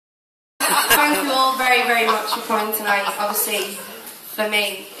thank you all very, very much for coming tonight. Obviously, for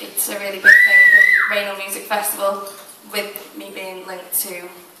me, it's a really big thing, the Rainhill Music Festival, with me being linked to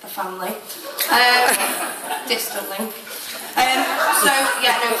the family, distant link. So,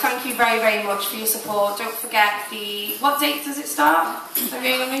 yeah, no, thank you very, very much for your support. Don't forget what date does it start, the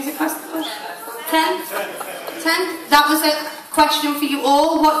Rainhill Music Festival? 10th? 10th? That was a question for you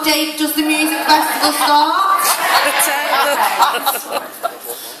all. What date does the music festival start?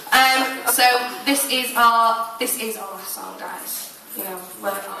 So this is our last song, guys. You know,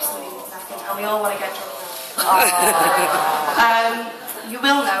 we're absolutely nothing, and we all want to get drunk now. You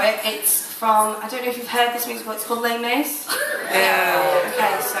will know it. It's from, I don't know if you've heard this musical. It's called Les Mis. Yeah.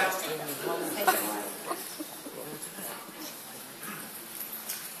 Okay, so take it away.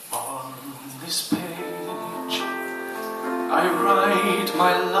 On this page, I write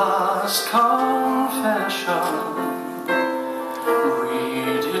my last confession.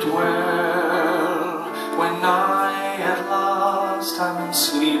 Read it well when I at last am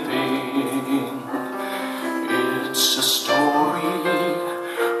sleeping. It's a story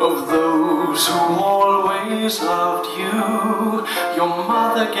of those who always loved you. Your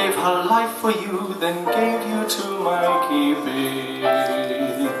mother gave her life for you, then gave you to my keeping.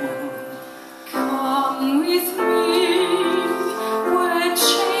 Come with me, where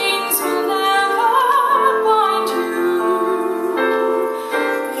chains will never bind you.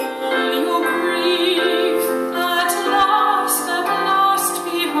 All your grief at last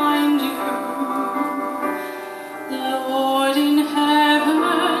behind you. The Lord in heaven,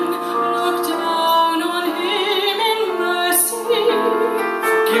 look down on him in mercy.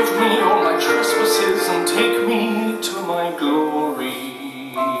 Forgive me all my trespasses and take me to my glory.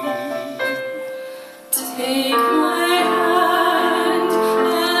 Take my hand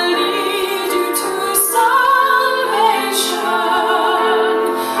and lead you to salvation.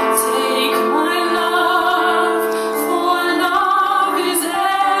 Take my love, for love is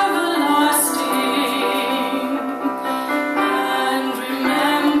everlasting. And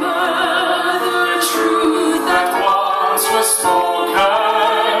remember the truth That once was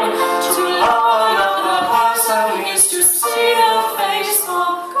spoken, to love another person is to see the face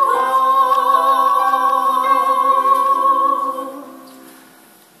of God.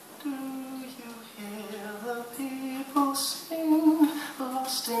 Do you hear the people sing,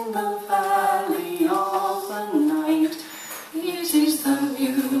 lost in the valley of the night? It is the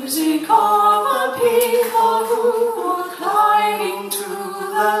music of a people who are Climbing to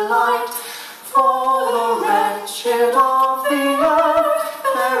the light. For the wretched of the earth,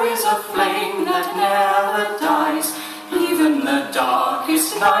 there is a flame that never dies. Even the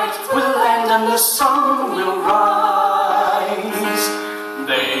darkest night will end and the sun will rise.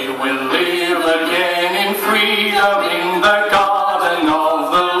 They will live again in freedom in the